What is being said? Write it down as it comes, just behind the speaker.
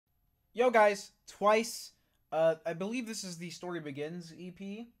Yo guys, Twice. I believe this is the Story Begins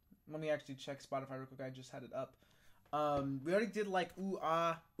EP. Let me actually check Spotify real quick. I just had it up. We already did like ooh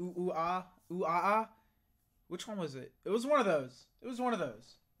ah, ooh ooh ah, ooh ah ah. Which one was it? It was one of those. It was one of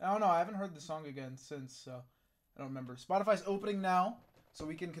those. I don't know. I haven't heard the song again since, so I don't remember. Spotify's opening now, so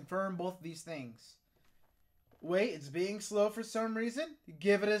we can confirm both these things. Wait, it's being slow for some reason.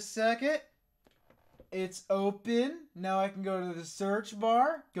 Give it a second. It's open. Now I can go to the search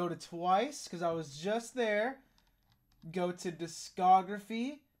bar. Go to Twice, because I was just there. Go to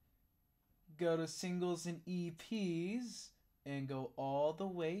discography. Go to singles and EPs. And go all the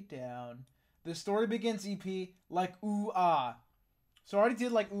way down. The Story Begins EP, like ooh ah. So I already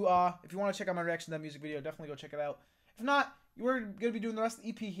did like ooh ah. If you want to check out my reaction to that music video, definitely go check it out. If not, we're going to be doing the rest of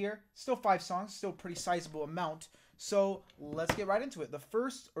the EP here. Still 5 songs, still a pretty sizable amount. So let's get right into it. The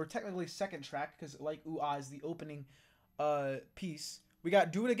first, or technically second track, because like ooh ah is the opening piece. We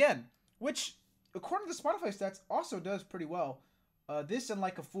got Do It Again, which according to the Spotify stats also does pretty well. This and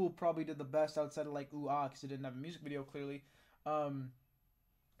Like a Fool probably did the best outside of like ooh ah, because it didn't have a music video clearly.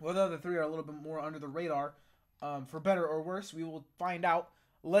 Well, the other 3 are a little bit more under the radar. For better or worse, we will find out.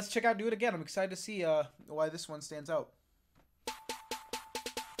 Let's check out Do It Again. I'm excited to see why this one stands out.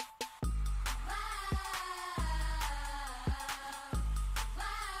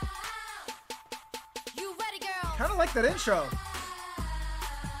 Kind of like that intro.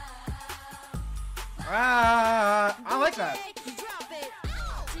 I like that.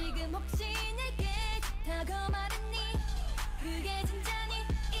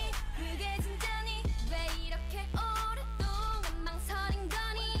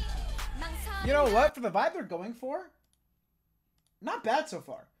 You know what? For the vibe they're going for, not bad so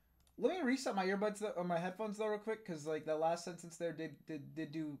far. Let me reset my earbuds or my headphones though real quick, because like that last sentence there did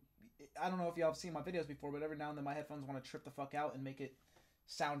do. I don't know if y'all have seen my videos before, but every now and then my headphones want to trip the fuck out and make it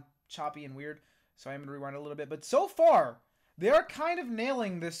sound choppy and weird. So I'm gonna rewind a little bit. But so far, they are kind of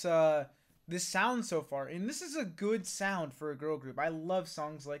nailing this this sound so far, and this is a good sound for a girl group. I love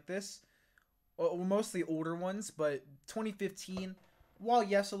songs like this, well, mostly older ones, but 2015. While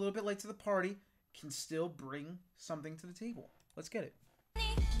yes, a little bit late to the party, can still bring something to the table. Let's get it.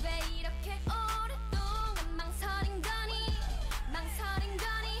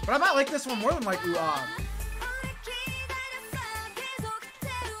 But I might like this one more than like ooh ah.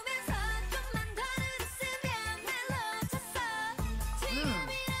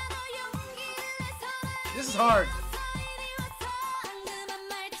 This is hard.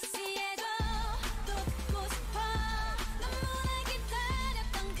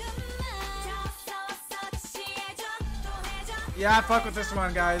 Yeah, I fuck with this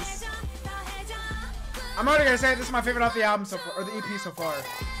one, guys. I'm already gonna say this is my favorite off the album so far, or the EP so far.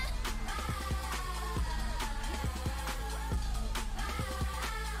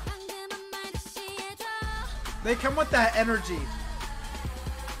 They come with that energy.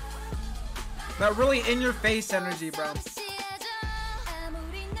 That really in-your-face energy, bro.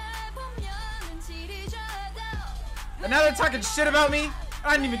 And now they're talking shit about me.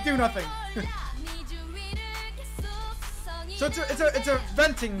 I didn't even do nothing. So it's a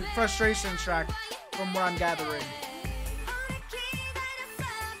venting frustration track from what I'm gathering.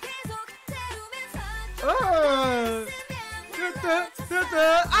 Oh!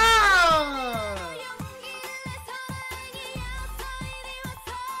 Ah!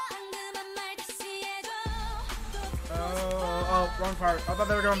 Oh, wrong part. I thought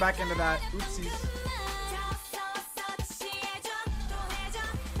they were going back into that. Oopsies.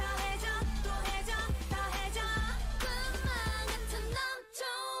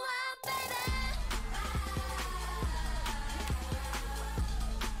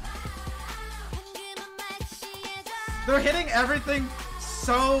 They're hitting everything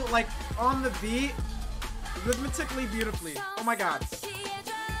so, like, on the beat, rhythmically beautifully. Oh my god.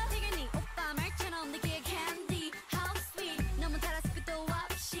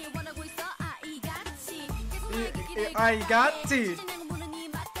 I got tea.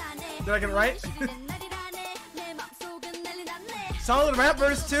 Did I get it right? Solid rap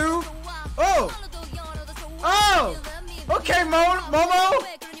verse 2. Oh! Oh! Okay, Momo!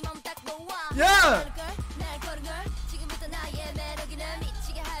 Yeah!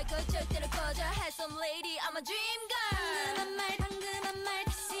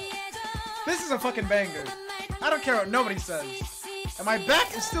 This is a fucking banger. I don't care what nobody says. And my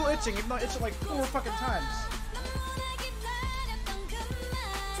back is still itching, even though I itched it like 4 fucking times.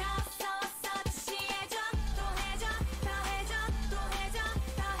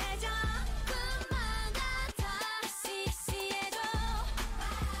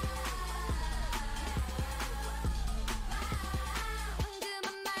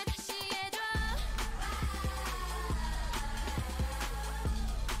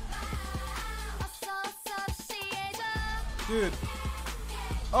 Dude.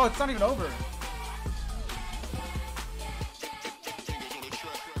 Oh, it's not even over.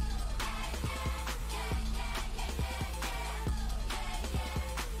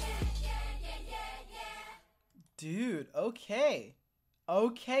 Dude, okay.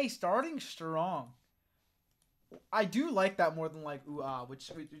 Okay, starting strong. I do like that more than like ooh ah,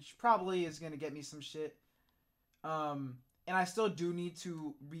 which probably is gonna get me some shit. And I still do need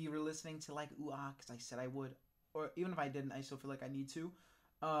to be re-listening to like ooh ah, because I said I would. Or even if I didn't, I still feel like I need to.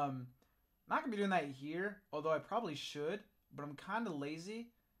 Not gonna be doing that here, although I probably should, but I'm kind of lazy.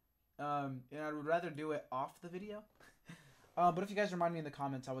 And I would rather do it off the video. But if you guys remind me in the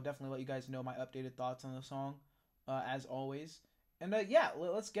comments, I will definitely let you guys know my updated thoughts on the song, as always. And yeah,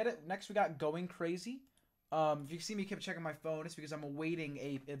 let's get it. Next, we got Going Crazy. If you see me keep checking my phone, it's because I'm awaiting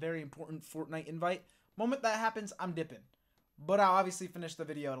a very important Fortnite invite. Moment that happens, I'm dipping. But I'll obviously finish the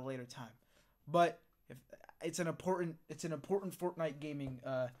video at a later time. But if it's an important Fortnite gaming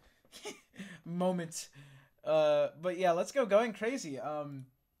moment. But yeah, let's go Going Crazy.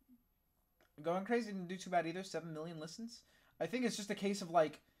 Going Crazy didn't do too bad either. 7 million listens. I think it's just a case of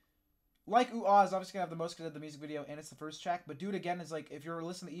like Ooh Ah is obviously gonna have the most because of the music video and it's the first track. But Do It Again is like, if you're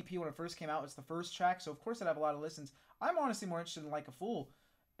listening to the EP when it first came out, it's the first track, so of course it'd have a lot of listens. I'm honestly more interested in Like a Fool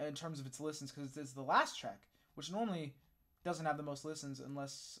in terms of its listens because it's the last track, which normally doesn't have the most listens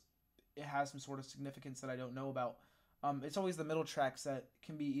unless it has some sort of significance that I don't know about. It's always the middle tracks that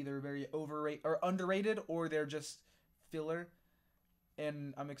can be either very overrated or underrated, or they're just filler.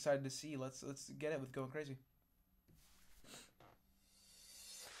 And I'm excited to see. Let's get it with Going Crazy.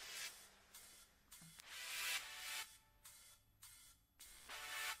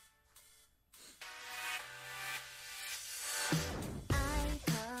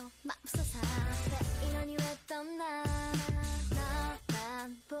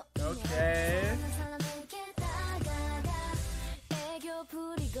 Okay.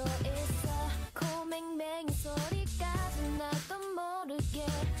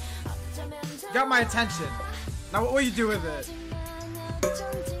 Got my attention. Now what will you do with it?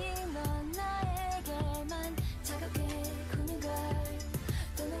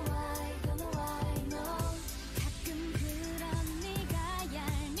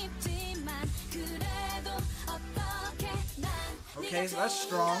 Okay, so that's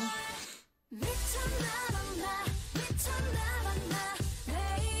strong.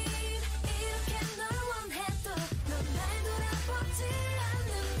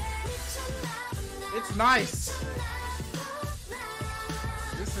 It's nice.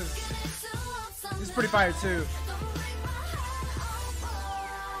 This is pretty fire too.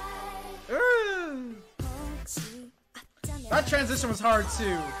 Ooh. That transition was hard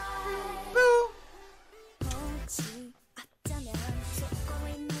too. Boo.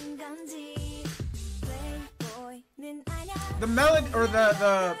 The melody, or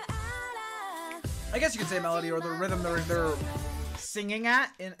the I guess you could say melody, or the rhythm they're singing at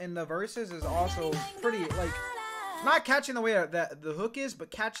in the verses is also pretty, like, not catching the way that the hook is,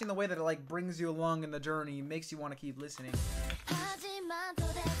 but catching the way that it like brings you along in the journey, makes you want to keep listening.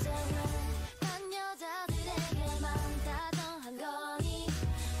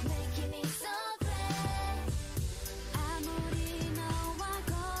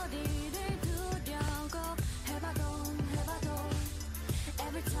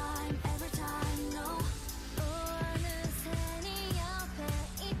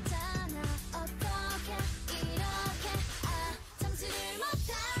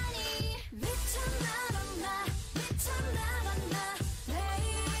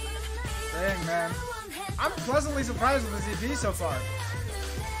 Dang, man. I'm pleasantly surprised with this EP so far.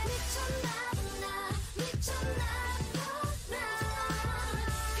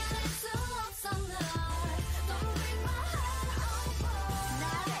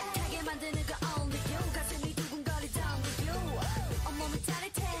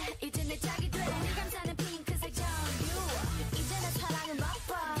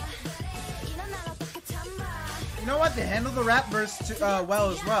 You know what? They handle the rap verse well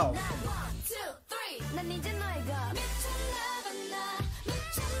as well.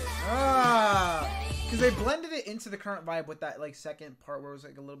 Because they blended it into the current vibe with that like second part where it was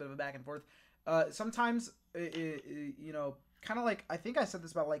like a little bit of a back and forth. Sometimes, you know, kind of like, I think I said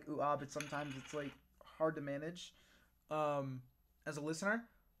this about like ooh ah, but sometimes it's like hard to manage as a listener.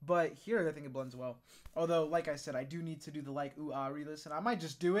 But here I think it blends well. Although, like I said, I do need to do the like ooh ah re-listen. I might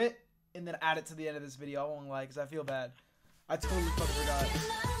just do it and then add it to the end of this video. I won't lie, because I feel bad. I totally fucking forgot.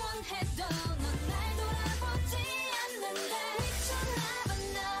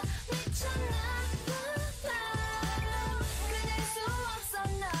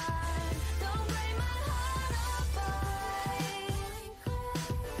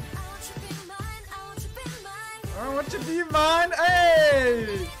 I want you to be mine.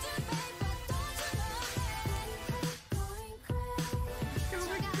 Hey.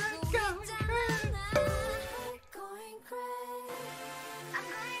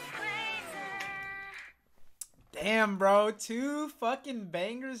 Damn, bro. 2 fucking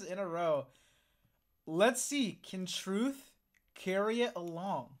bangers in a row. Let's see. Can truth carry it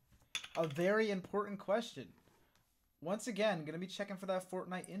along? A very important question. Once again, gonna be checking for that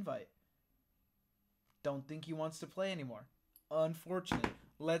Fortnite invite. Don't think he wants to play anymore. Unfortunate.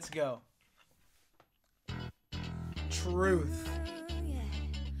 Let's go. Truth.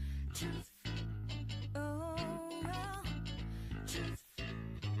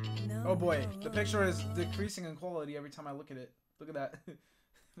 Oh boy, the picture is decreasing in quality every time I look at it. Look at that.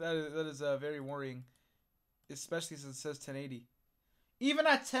 that is very worrying. Especially since it says 1080. Even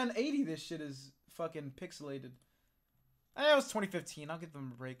at 1080, this shit is fucking pixelated. It was 2015. I'll give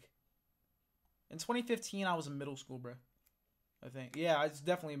them a break. In 2015, I was in middle school, bro. I think. Yeah, it's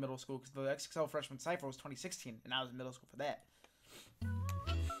definitely in middle school because the XXL Freshman Cypher was 2016, and I was in middle school for that.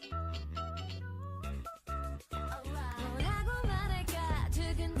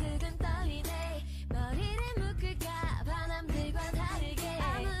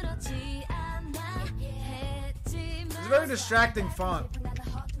 It's a very distracting font.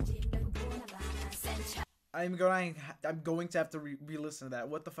 I'm going to have to re-listen to that.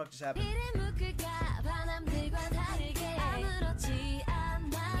 What the fuck just happened?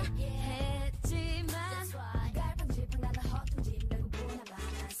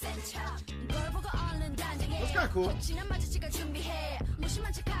 That's kind of cool.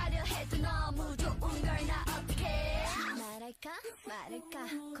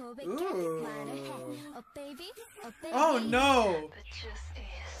 Ooh. Oh no!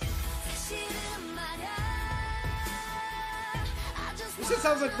 This shit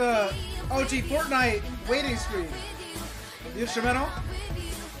sounds like the OG Fortnite waiting screen. The instrumental.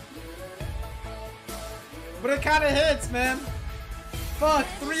 But it kind of hits, man. Fuck,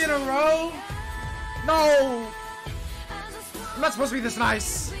 3 in a row? No! I'm not supposed to be this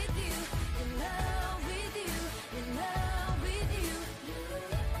nice.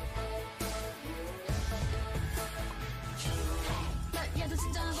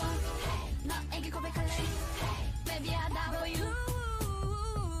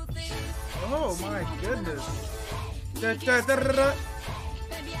 Oh my goodness. A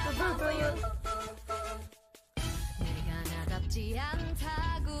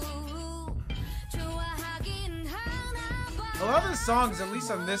lot of the songs, at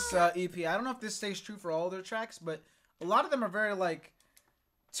least on this EP, I don't know if this stays true for all their tracks, but a lot of them are very like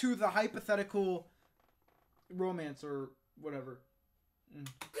to the hypothetical romance or whatever.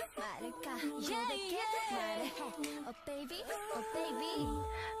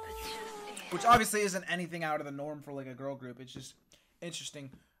 Which obviously isn't anything out of the norm for like a girl group. It's just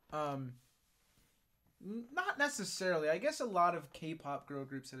interesting. Not necessarily. I guess a lot of K-pop girl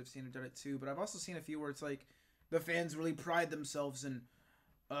groups that I've seen have done it too, but I've also seen a few where it's like the fans really pride themselves in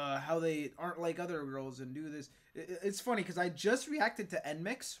how they aren't like other girls and do this. It's funny because I just reacted to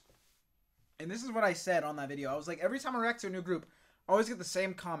NMIX, and this is what I said on that video. I was like, every time I react to a new group, I always get the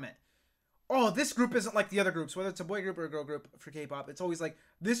same comment. Oh, this group isn't like the other groups, whether it's a boy group or a girl group for K-pop. It's always like,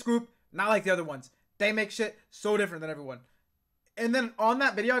 this group, not like the other ones. They make shit so different than everyone. And then on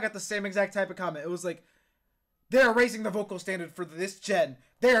that video, I got the same exact type of comment. It was like, they're raising the vocal standard for this gen.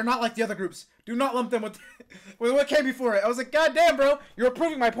 They are not like the other groups. Do not lump them with, with what came before it. I was like, God damn, bro. You're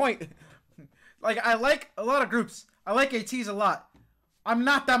proving my point. Like, I like a lot of groups. I like ATs a lot. I'm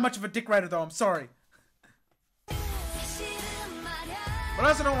not that much of a dick rider, though. I'm sorry. But I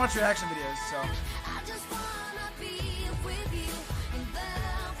also don't watch reaction videos, so.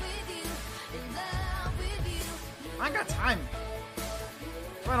 I ain't got time.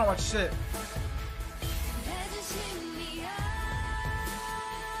 I don't watch shit.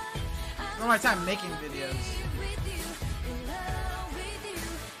 I don't have time making videos.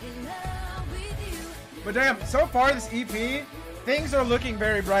 But damn, so far this EP, things are looking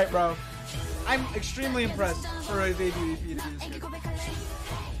very bright, bro. I'm extremely impressed for a debut EP to be this good.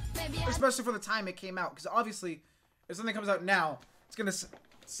 Especially for the time it came out, because obviously, if something comes out now, it's gonna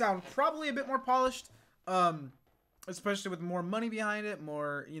sound probably a bit more polished, especially with more money behind it,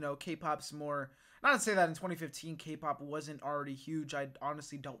 more, you know, K-pop's more. Not to say that in 2015 K-pop wasn't already huge. I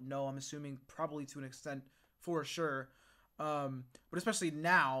honestly don't know. I'm assuming probably to an extent for sure. But especially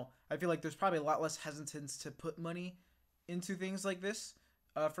now, I feel like there's probably a lot less hesitance to put money into things like this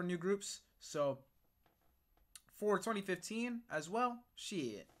for new groups. So for 2015 as well,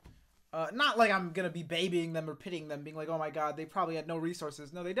 shit. Not like I'm going to be babying them or pitying them, being like, oh my god, they probably had no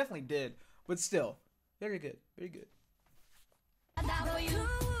resources. No, they definitely did. But still, Very good. Very good.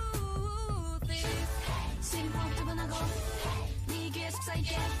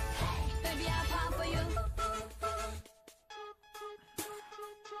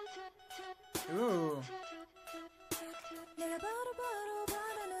 Ooh.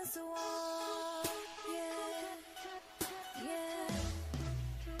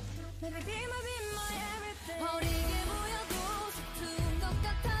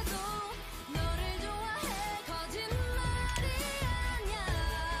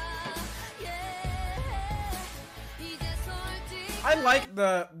 I like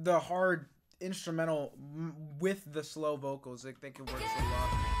the hard instrumental with the slow vocals. I think it works a lot.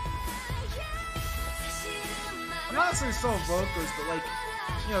 I'm not saying slow vocals, but like,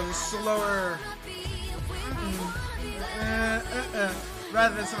 you know, the slower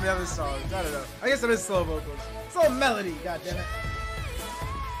rather than some of the other songs. I don't know. I guess it is slow vocals. Slow melody, god damn it.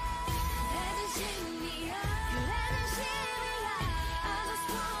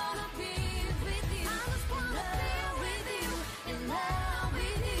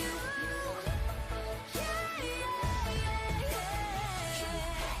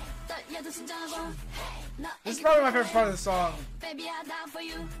 This is probably my favorite part of the song.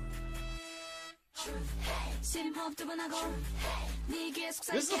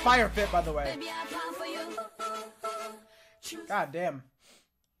 This is a fire pit, by the way. God damn.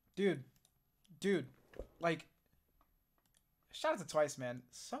 Dude. Like, shout out to Twice, man.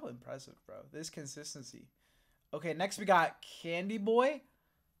 So impressive, bro. This consistency. Okay, next we got Candy Boy.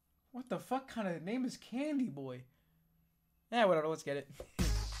 What the fuck kind of name is Candy Boy? Yeah, whatever. Let's get it.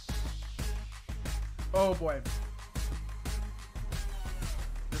 Oh boy.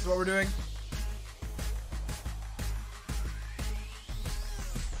 This is what we're doing.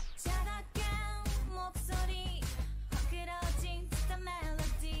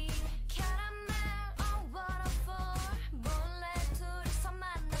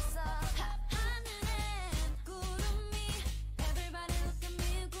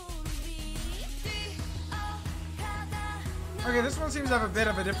 Okay, this one seems to have a bit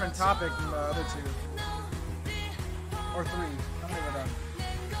of a different topic than the other two. Or three. How many have I done?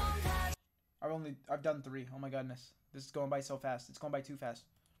 I've done 3. Oh my goodness. This is going by so fast. It's going by too fast.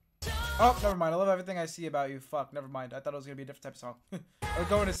 Oh, never mind. I love everything I see about you. Fuck, never mind. I thought it was gonna be a different type of song. Or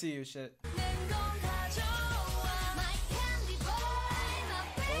going to see you, shit.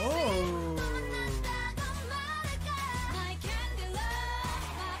 Oh.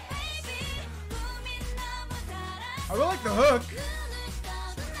 I really like the hook.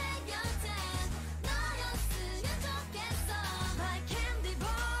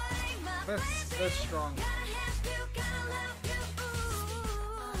 That's strong.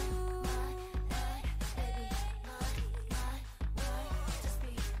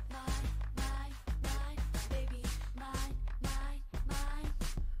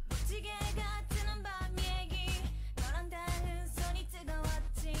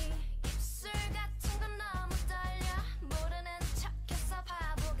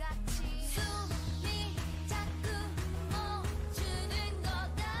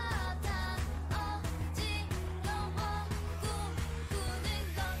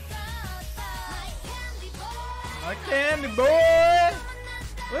 My candy boy!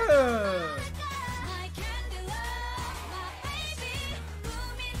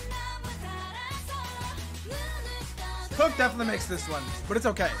 Hook definitely makes this one, but it's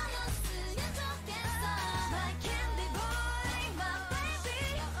okay.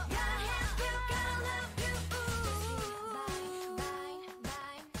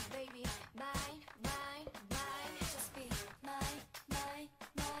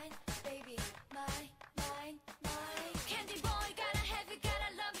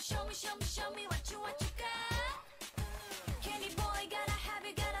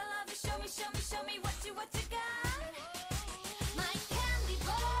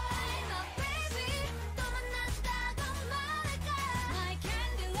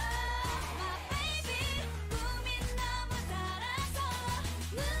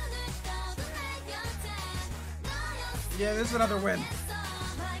 Yeah, this is another win.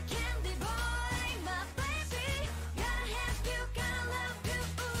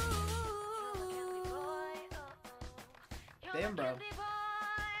 Damn, bro.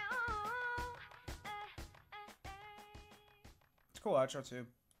 It's a cool outro too.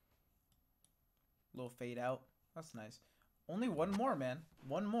 Little fade out. That's nice. Only one more, man.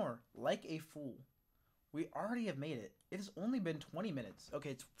 One more. Like a Fool. We already have made it. It has only been 20 minutes.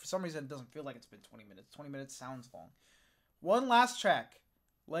 Okay, for some reason it doesn't feel like it's been 20 minutes. 20 minutes sounds long. One last track.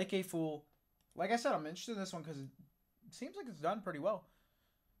 Like a Fool. Like I said, I'm interested in this one because it seems like it's done pretty well.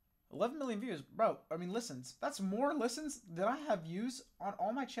 11 million views, bro. I mean, listens. That's more listens than I have views on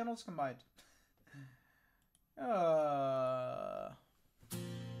all my channels combined.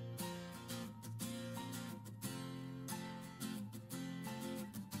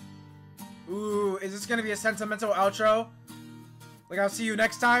 Ooh, is this gonna be a sentimental outro? Like, I'll see you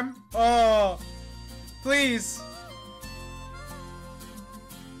next time? Oh, please.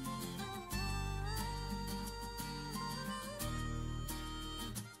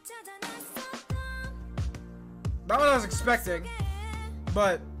 Not what I was expecting,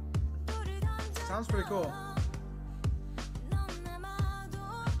 but sounds pretty cool.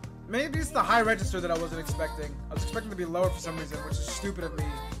 Maybe it's the high register that I wasn't expecting. I was expecting to be lower for some reason, which is stupid of me.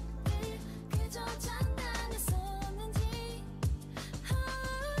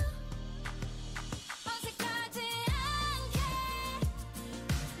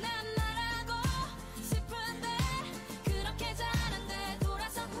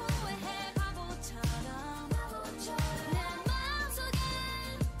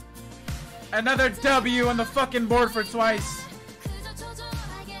 Another W on the fucking board for Twice.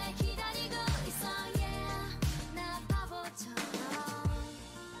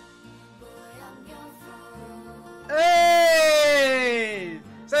 Hey!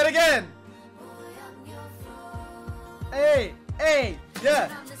 Say it again. Hey, hey,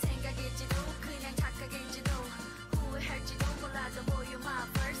 yeah.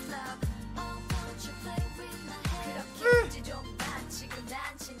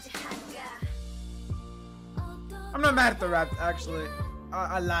 I'm not mad at the rap, actually.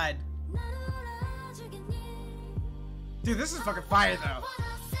 I lied. Dude, this is fucking fire, though.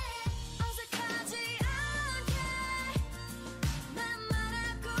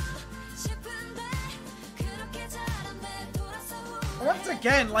 Once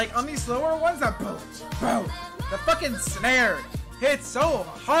again, like, on these slower ones, that boom, boom, the fucking snare hits so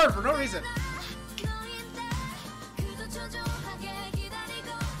hard for no reason.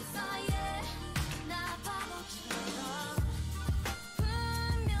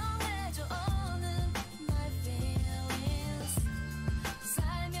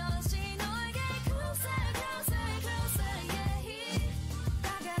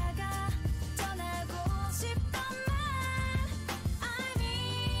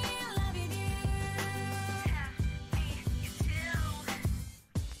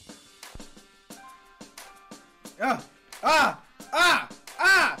 Ah! Ah! Ah!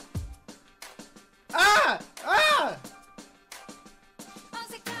 Ah! Ah! Ah!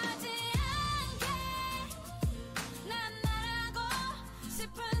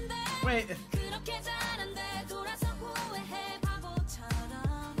 Wait.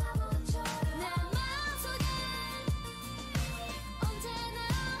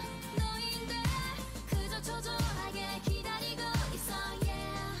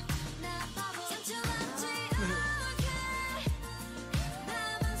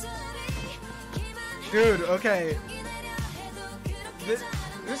 Dude, okay.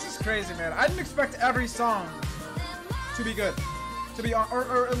 This is crazy, man. I didn't expect every song to be good. To be,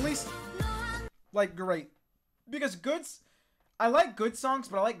 or at least, like, great. Because I like good songs,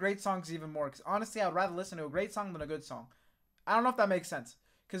 but I like great songs even more. Because honestly, I would rather listen to a great song than a good song. I don't know if that makes sense.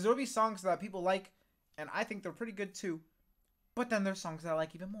 Because there'll be songs that people like, and I think they're pretty good too. But then there's songs that I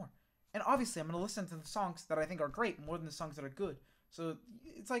like even more. And obviously, I'm going to listen to the songs that I think are great more than the songs that are good. So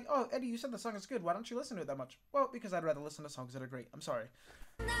it's like, oh, Eddie, you said the song is good. Why don't you listen to it that much? Well, because I'd rather listen to songs that are great. I'm sorry.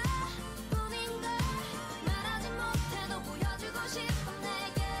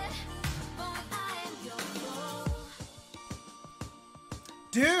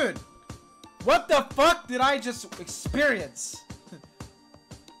 Dude, what the fuck did I just experience?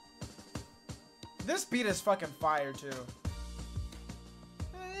 This beat is fucking fire too.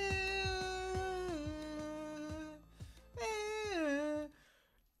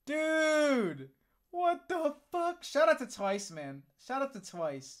 Dude, what the fuck? Shout out to Twice, man. Shout out to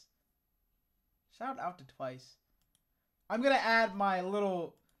Twice. Shout out to Twice. I'm gonna add my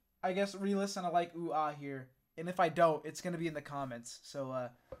little, I guess, re-listen to like ooh ah here. And if I don't, it's gonna be in the comments. So,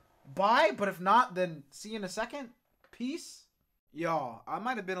 bye. But if not, then see you in a second. Peace. Y'all, I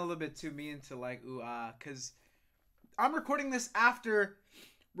might have been a little bit too mean to like ooh ah, because I'm recording this after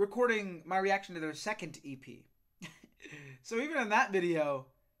recording my reaction to their second EP. So even in that video,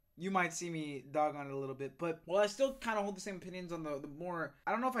 you might see me dog on it a little bit, but well, I still kind of hold the same opinions on the more,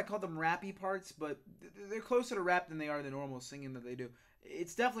 I don't know if I call them rappy parts, but they're closer to rap than they are the normal singing that they do.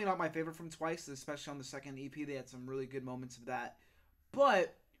 It's definitely not my favorite from Twice, especially on the second EP. They had some really good moments of that,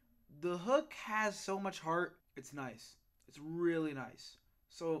 but the hook has so much heart. It's nice. It's really nice.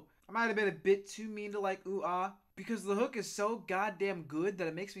 So I might have been a bit too mean to like ooh ah, because the hook is so goddamn good that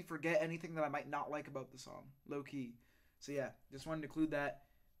it makes me forget anything that I might not like about the song, low key. So yeah, just wanted to include that.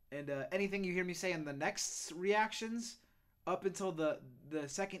 And anything you hear me say in the next reactions, up until the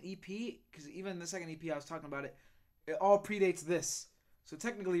second EP, because even the second EP I was talking about it, it all predates this. So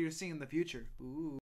technically, you're seeing the future. Ooh.